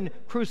Roman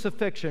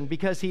crucifixion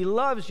because he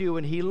loves you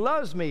and he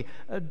loves me.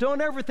 Don't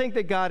ever think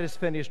that God is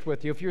finished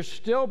with you. If you're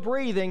still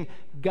breathing,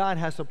 God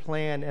has a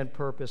plan and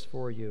purpose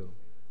for you.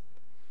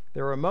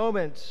 There are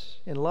moments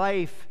in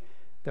life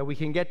that we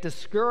can get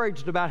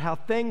discouraged about how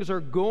things are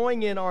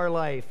going in our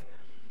life.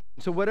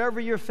 So whatever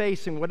you're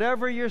facing,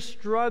 whatever you're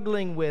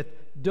struggling with,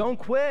 don't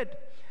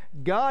quit.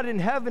 God in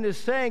heaven is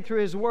saying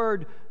through his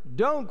word,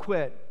 don't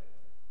quit.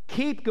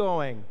 Keep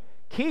going.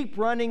 Keep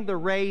running the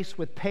race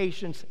with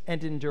patience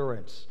and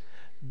endurance.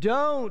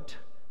 Don't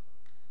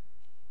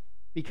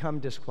become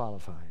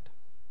disqualified.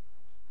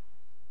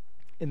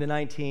 In the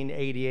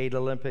 1988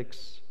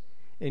 Olympics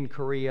in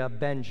Korea,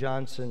 Ben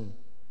Johnson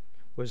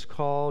was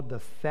called the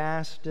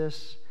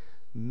fastest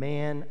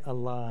man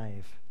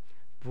alive,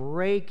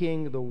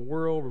 breaking the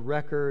world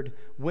record,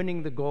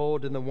 winning the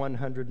gold in the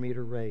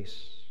 100-meter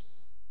race.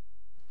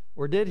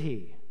 Or did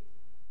he?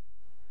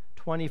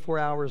 24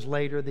 hours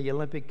later, the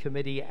Olympic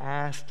Committee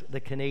asked the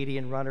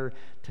Canadian runner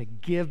to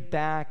give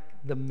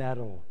back the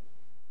medal,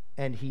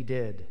 and he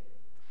did.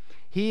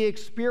 He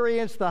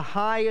experienced the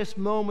highest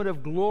moment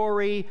of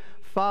glory,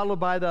 followed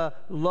by the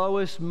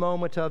lowest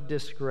moment of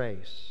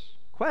disgrace.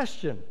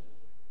 Question: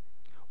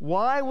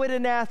 why would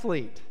an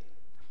athlete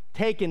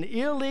take an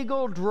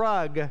illegal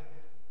drug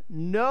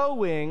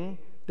knowing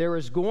there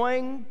is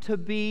going to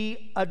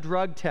be a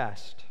drug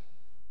test?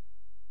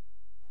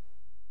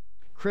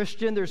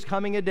 Christian, there's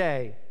coming a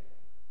day,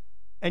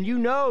 and you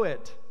know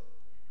it.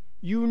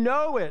 You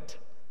know it.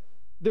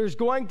 There's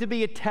going to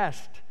be a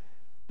test.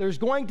 There's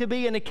going to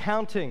be an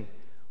accounting.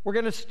 We're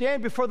going to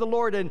stand before the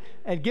Lord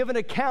and give an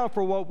account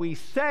for what we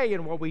say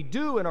and what we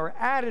do and our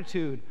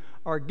attitude,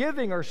 our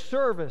giving, our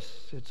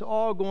service. It's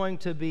all going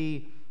to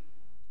be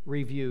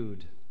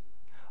reviewed.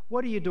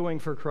 What are you doing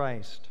for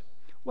Christ?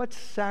 What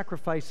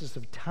sacrifices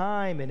of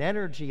time and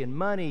energy and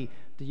money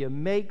do you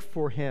make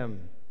for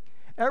him?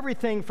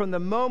 Everything from the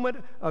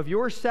moment of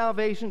your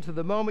salvation to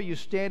the moment you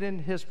stand in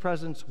his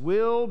presence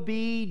will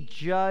be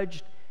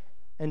judged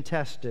and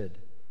tested.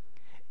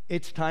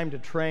 It's time to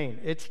train.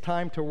 It's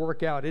time to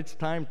work out. It's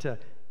time to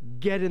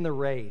get in the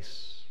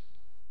race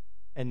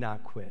and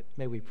not quit.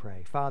 May we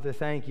pray. Father,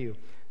 thank you.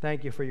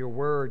 Thank you for your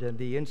word and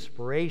the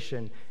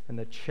inspiration and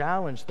the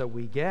challenge that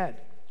we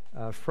get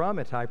from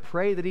it. I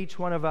pray that each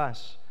one of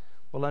us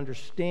will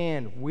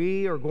understand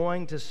we are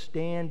going to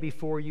stand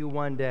before you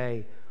one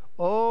day.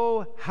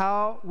 Oh,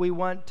 how we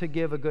want to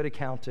give a good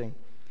accounting,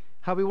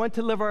 how we want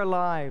to live our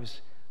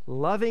lives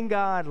loving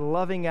God,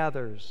 loving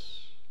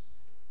others,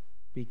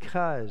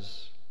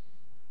 because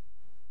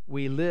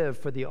we live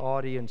for the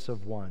audience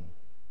of one.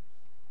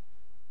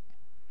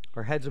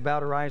 Our heads are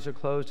bowed, our eyes are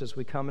closed as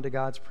we come into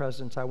God's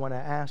presence. I want to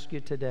ask you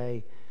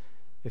today,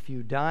 if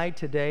you died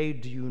today,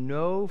 do you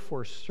know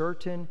for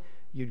certain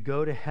you'd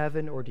go to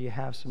heaven, or do you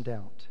have some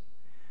doubt?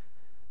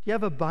 Do you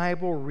have a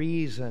Bible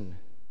reason?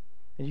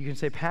 And you can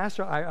say,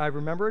 Pastor, I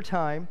remember a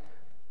time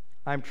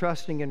I'm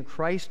trusting in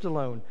Christ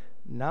alone,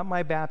 not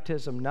my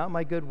baptism, not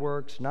my good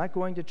works, not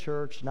going to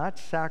church, not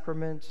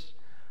sacraments,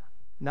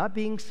 not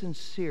being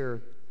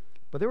sincere.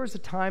 But there was a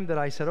time that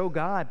I said, oh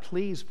God,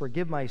 please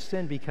forgive my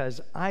sin because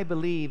I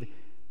believe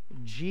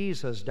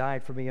Jesus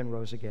died for me and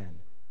rose again.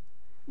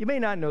 You may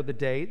not know the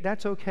date,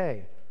 that's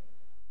okay.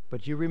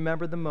 But you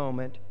remember the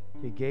moment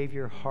you gave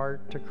your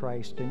heart to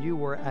Christ and you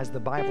were, as the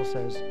Bible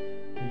says,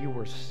 you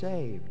were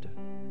saved.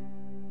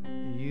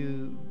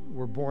 You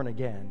were born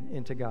again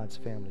into God's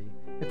family.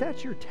 If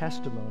that's your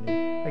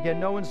testimony, again,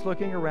 no one's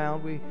looking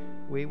around.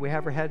 We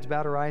have our heads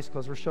bowed, our eyes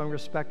closed. We're showing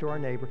respect to our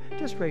neighbor.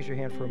 Just raise your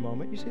hand for a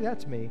moment. You see,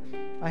 that's me.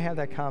 I have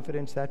that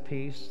confidence, that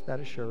peace, that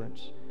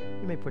assurance.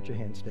 You may put your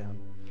hands down.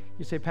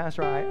 You say,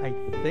 Pastor, I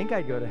think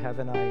I'd go to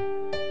heaven.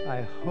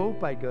 I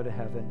hope I'd go to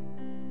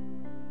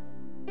heaven.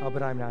 Oh,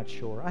 but I'm not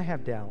sure. I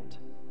have doubt.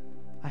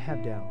 I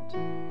have doubt.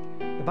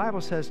 The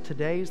Bible says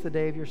today is the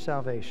day of your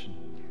salvation.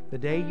 the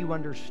day you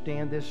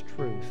understand this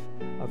truth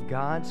of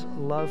God's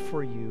love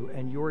for you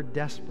and your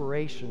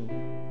desperation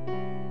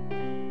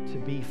to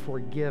be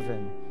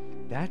forgiven,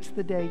 that's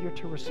the day you're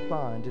to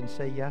respond and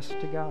say yes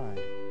to God.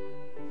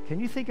 Can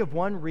you think of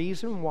one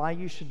reason why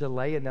you should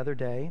delay another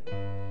day?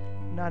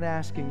 I'm not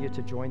asking you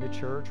to join the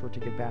church or to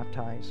get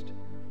baptized.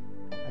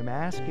 I'm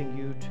asking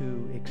you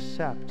to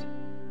accept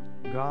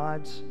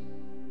God's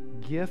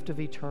gift of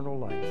eternal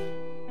life,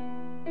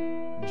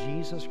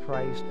 Jesus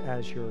Christ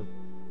as your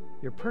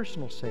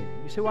personal Savior.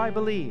 You say, well, I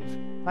believe.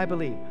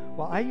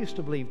 Well, I used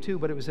to believe too,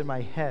 but it was in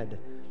my head.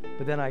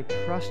 But then I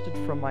trusted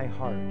from my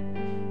heart.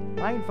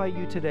 I invite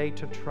you today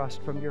to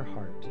trust from your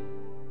heart.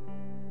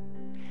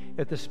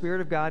 If the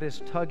Spirit of God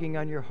is tugging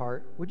on your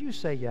heart, would you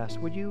say yes?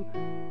 Would you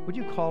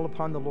call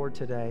upon the Lord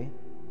today?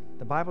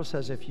 The Bible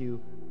says if you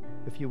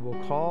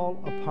will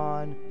call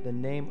upon the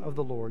name of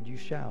the Lord, you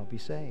shall be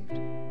saved.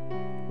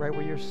 Right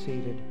where you're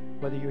seated,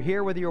 whether you're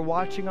here, whether you're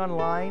watching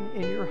online,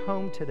 in your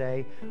home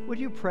today, would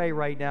you pray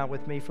right now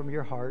with me from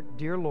your heart?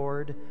 Dear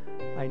Lord,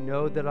 I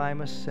know that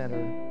I'm a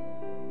sinner.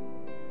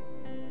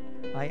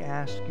 I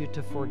ask you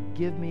to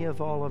forgive me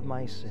of all of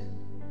my sin.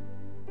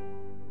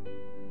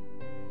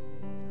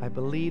 I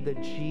believe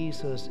that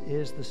Jesus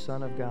is the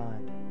Son of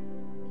God.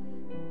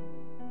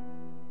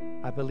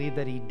 I believe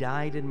that He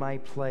died in my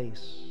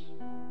place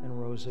and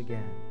rose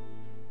again.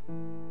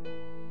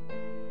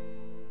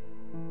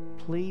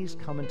 Please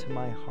come into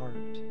my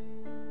heart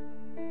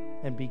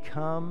and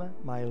become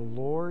my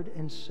Lord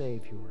and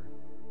Savior.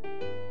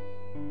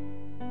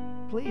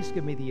 Please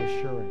give me the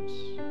assurance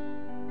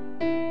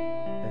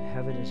that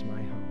heaven is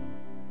my home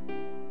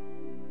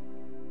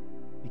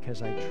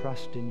because I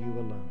trust in you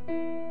alone.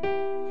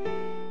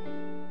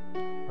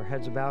 Our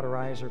heads are bowed, our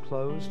eyes are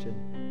closed, and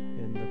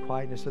in the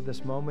quietness of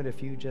this moment,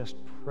 if you just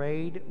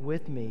prayed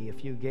with me,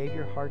 if you gave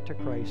your heart to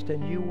Christ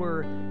and you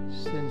were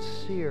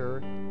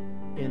sincere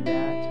in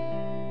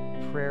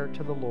that prayer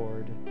to the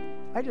Lord,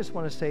 I just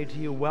want to say to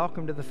you,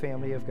 welcome to the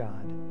family of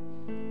God.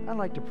 I'd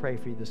like to pray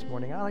for you this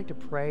morning. I'd like to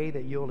pray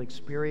that you'll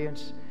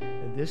experience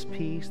this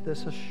peace,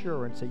 this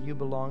assurance that you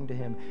belong to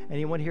Him.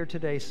 Anyone here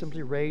today,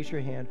 simply raise your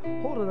hand.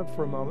 Hold it up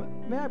for a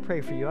moment. May I pray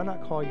for you? I'll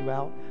not call you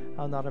out.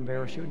 I'll not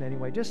embarrass you in any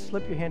way. Just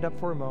slip your hand up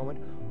for a moment.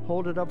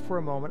 Hold it up for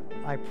a moment.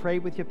 I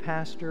prayed with you,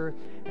 Pastor,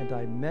 and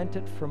I meant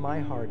it from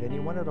my heart.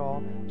 Anyone at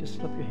all, just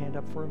slip your hand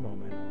up for a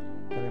moment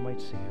that I might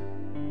see it.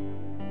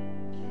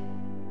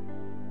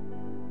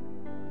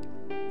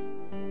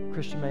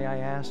 Christian, may I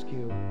ask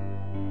you,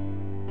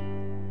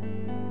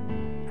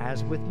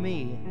 as with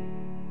me,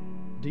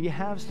 do you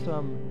have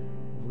some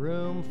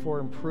room for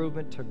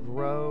improvement to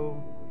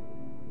grow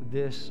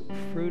this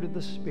fruit of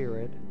the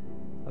Spirit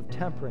of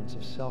temperance,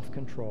 of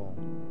self-control?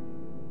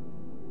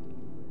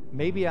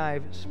 Maybe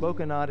I've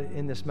spoken on it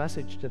in this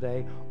message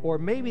today, or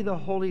maybe the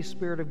Holy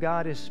Spirit of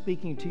God is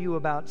speaking to you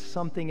about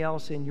something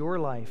else in your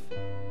life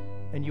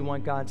and you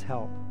want God's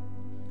help.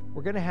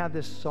 We're going to have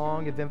this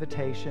song of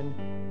invitation.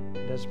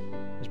 As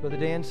Brother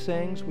Dan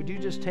sings, would you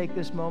just take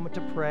this moment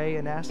to pray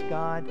and ask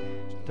God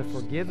to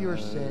forgive your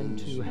sin,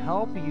 to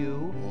help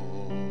you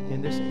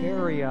in this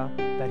area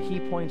that He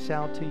points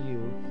out to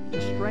you,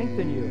 to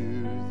strengthen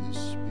you,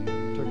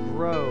 to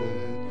grow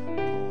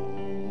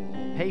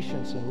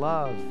patience and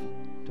love,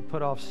 to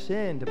put off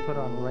sin, to put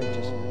on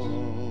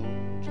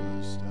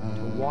righteousness,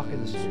 to walk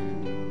in the Spirit.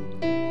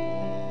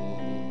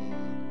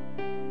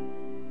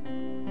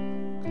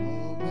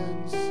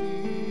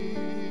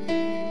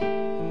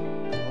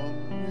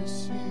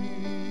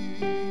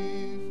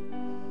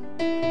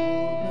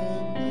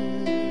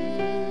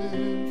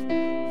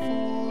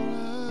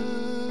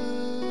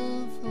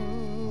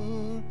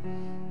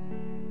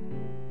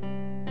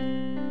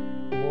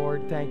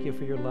 Thank you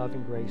for your love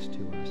and grace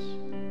to us.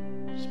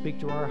 Speak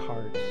to our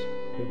hearts.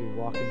 May we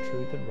walk in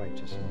truth and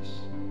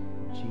righteousness.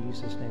 In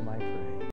Jesus' name I pray.